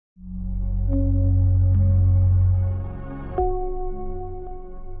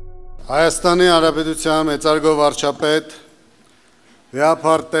Հայաստանի Հանրապետության մեծարգո վարչապետ,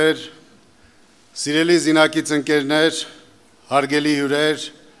 վեհապարտեր, սիրելի զինակից ընկերներ, հարգելի հյուրեր,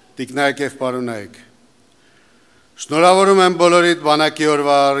 տիկնայք և պարոնայք։ Շնորհավորում եմ բոլորիդ բանակի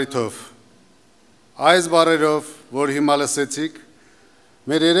օրվա առիթով։ Այս բառերով, որ հիմա լսեցիք,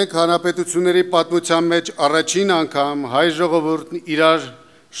 մեր երեք հանրապետությունների պատմության մեջ առաջին անգամ հայ ժողովուրդն իրար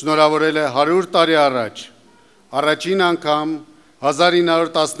շնորհավորել է 100 տարի առաջ, առաջին անգամ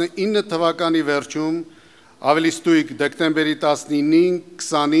 1919 թվականի վերջում, ավելի ստույգ դեկտեմբերի 19-ին,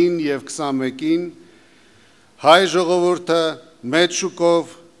 20-ին և 21-ին, հայ ժողովուրդը մեծ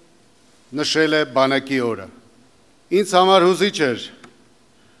շուկով նշել է բանակի օրը։ Ինձ համար հուզիչ էր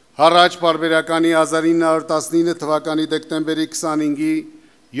հառաջ պարբերականի 1919 թվականի դեկտեմբերի 25-ի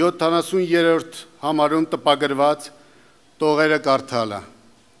 73-րդ համարում տպագրված տողերը կարդալը։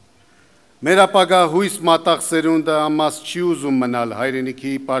 Մեր ապագա հույս մատաղ սերունդը անմաս չի ուզում մնալ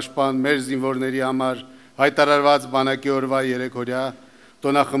հայրենիքի պաշտպան մեր զինվորների համար հայտարարված բանակի օրվա երեկօրյա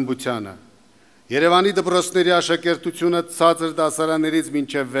տոնախմբությանը։ Երևանի դպրոցների աշակերտությունը ցածր դասարաններից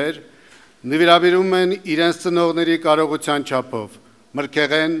մինչև վեր նվիրաբերում են իրենց ծնողների կարողության չափով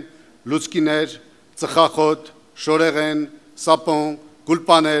մրգեղեն, լուցկիներ, ծխախոտ, շորեղեն, սապոն,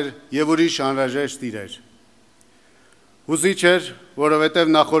 գուլպաներ և ուրիշ անհրաժեշտ իրեր։ Հուզիչ էր,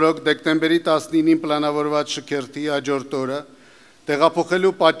 որովհետև նախորդ դեկտեմբերի 19-ին պլանավորված շքերթի հաջորդ օրը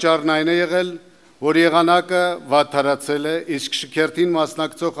տեղափոխելու պատճառն այն է եղել, որ եղանակը վատթարացել է, իսկ շքերթին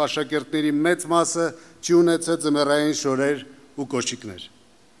մասնակցող աշակերտների մեծ մասը չի ունեցել ձմեռային շորեր ու կոշիկներ։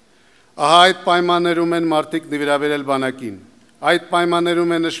 Ահա այդ պայմաններում են մարդիկ նվիրաբերել բանակին, այդ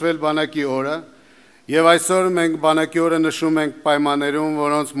պայմաններում է նշվել բանակի օրը, և այսօր մենք բանակի օրը նշում ենք պայմաններում,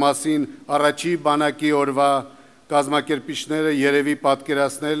 որոնց մասին առաջի բանակի օրվա կազմակերպիչները երևի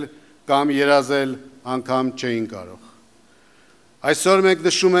պատկերացնել կամ երազել անգամ չէին կարող։ Այսօր մենք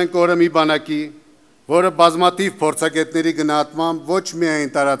նշում ենք օրը մի բանակի, որը բազմաթիվ փորձագետների գնահատմամբ ոչ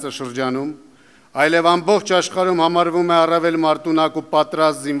միայն տարածաշրջանում, այլև ամբողջ աշխարհում համարվում է առավել մարտունակ ու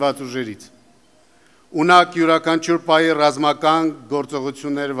պատրաստ զինված ուժերից, ունակ յուրաքանչյուր պահի ռազմական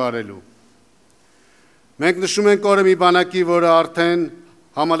գործողություններ վարելու։ Մենք նշում ենք օրը մի բանակի, որը արդեն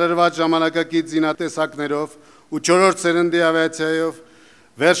համալրված ժամանակակից զինատեսակներով ու 4-րդ սերնդի ավիացիայով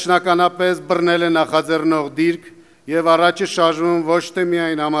վերջնականապես բռնել է նախաձեռնող դիրք և առաջ է շարժվում ոչ թե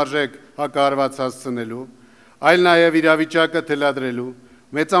միայն համարժեք հակահարված հասցնելու, այլ նաև իրավիճակը թելադրելու,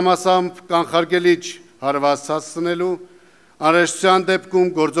 մեծամասամբ կանխարգելիչ հարված հասցնելու, անհրաժեշտության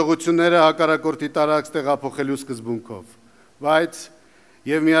դեպքում գործողությունները հակառակորդի տարածք տեղափոխելու սկզբունքով, բայց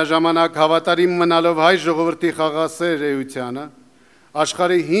և միաժամանակ հավատարիմ մնալով հայ ժողովրդի խաղաղասեր էությանը,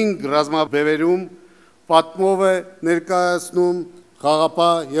 աշխարհի 5 ռազմաբևերում պատմով է ներկայացնում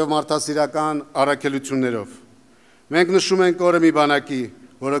խաղաղապահ և մարդասիրական առաքելություններով։ Մենք նշում ենք օրը մի բանակի,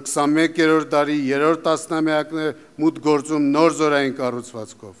 որը 21-րդ դարի 3-րդ տասնամյակն է մուտք գործում նոր զորային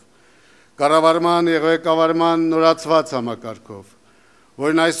կառուցվածքով, կառավարման և ղեկավարման նորացված համակարգով,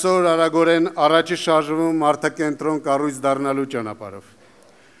 որն այսօր արագորեն առաջ է շարժվում մարդակենտրոն կառույց դառնալու ճանապարհով։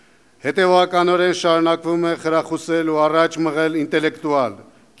 Հետևողականորեն շարունակվում է խրախուսել ու առաջ մղել ինտելեկտուալ,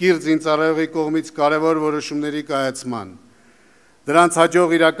 կիրթ զինծառայողի կողմից կարևոր որոշումների կայացման, դրանց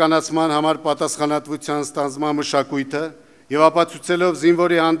հաջող իրականացման համար պատասխանատվության ստանձնման մշակույթը և ապացուցելով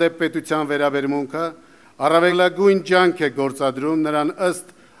զինվորի հանդեպ պետության վերաբերմունքը, առավելագույն ջանք է գործադրում նրան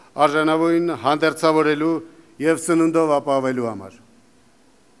ըստ արժանավորին հանդերձավորելու և սնունդով ապահովելու համար։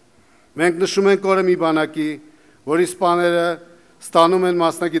 Մենք նշում ենք օրը մի բանակի, որի սպաները ստանում են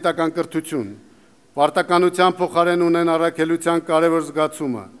մասնագիտական կրթություն, պարտականության փոխարեն ունեն առաքելության կարևոր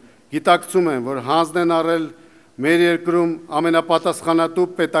զգացումը, գիտակցում են, որ հանձն են առել մեր երկրում ամենապատասխանատու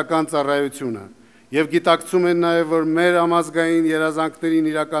պետական ծառայությունը և գիտակցում են նաև, որ մեր համազգային երազանքներին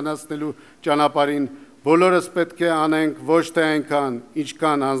իրականացնելու ճանապարհին բոլորս պետք է անենք ոչ թե այնքան,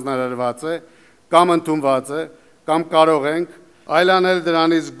 ինչքան հանձնարարված է, կամ ընդունված է, կամ կարող ենք, այլ անել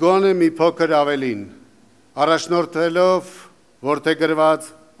դրանից գոնե մի փոքր ավելին, առաջնորդվելով որդեգրված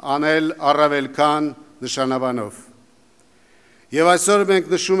անել առավել քան նշանաբանով։ Եվ այսօր մենք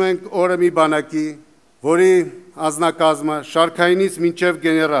նշում ենք օրը մի բանակի, որի անձնակազմը շարքայինից մինչև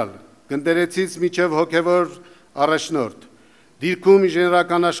գեներալ, գնդերեցից մինչև հոգևոր առաջնորդ, դիրքում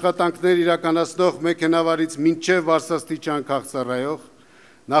ինժեներական աշխատանքներ իրականացնող մեքենավարից մինչև բարձրաստիճան քաղցրայող,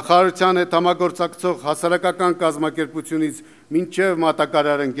 նախարարության հետ համագործակցող հասարակական կազմակերպությունից մինչև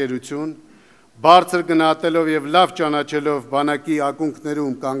մատակարար ընկերություն, բարձր գնահատելով և լավ ճանաչելով բանակի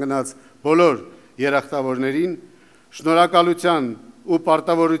ակունքներում կանգնած բոլոր երախտավորներին, շնորհակալության ու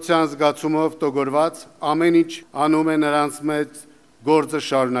պարտավորության զգացումով տոգորված ամեն ինչ անում է նրանց մեծ գործը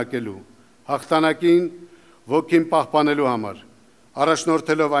շարունակելու, հաղթանակին ոգին պահպանելու համար,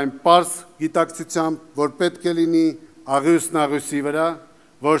 առաջնորդելով այն պարզ գիտակցությամբ, որ պետք է լինի աղյուսն աղյուսի վրա,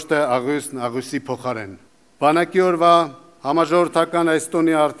 ոչ թե աղյուսն աղյուսի փոխարեն։ Բանակի օրվա համաժողովրդական այս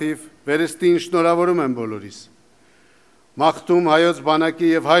տոնի առթիվ վերստին շնորհավորում եմ բոլորիս։ Մաղթում հայոց բանակի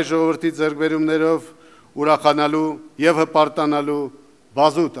եւ հայ ժողովրդի ձեռքբերումներով ուրախանալու եւ հպարտանալու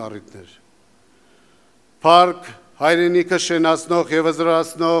բազուտ առիթներ։ Փառք հայրենիքը շենացնող եւ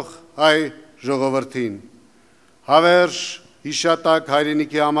զրահացնող հայ ժողովրդին, հավերժ հիշատակ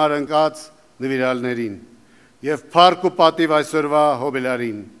հայրենիքի համար ընկած նվիրալներին եւ փառք ու պատիվ այսօրվա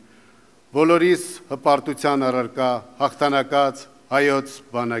հոբելարին, բոլորիս հպարտության առարկա հաղթանակած հայոց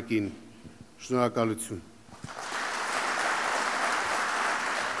բանակին։ Շնորհակալություն։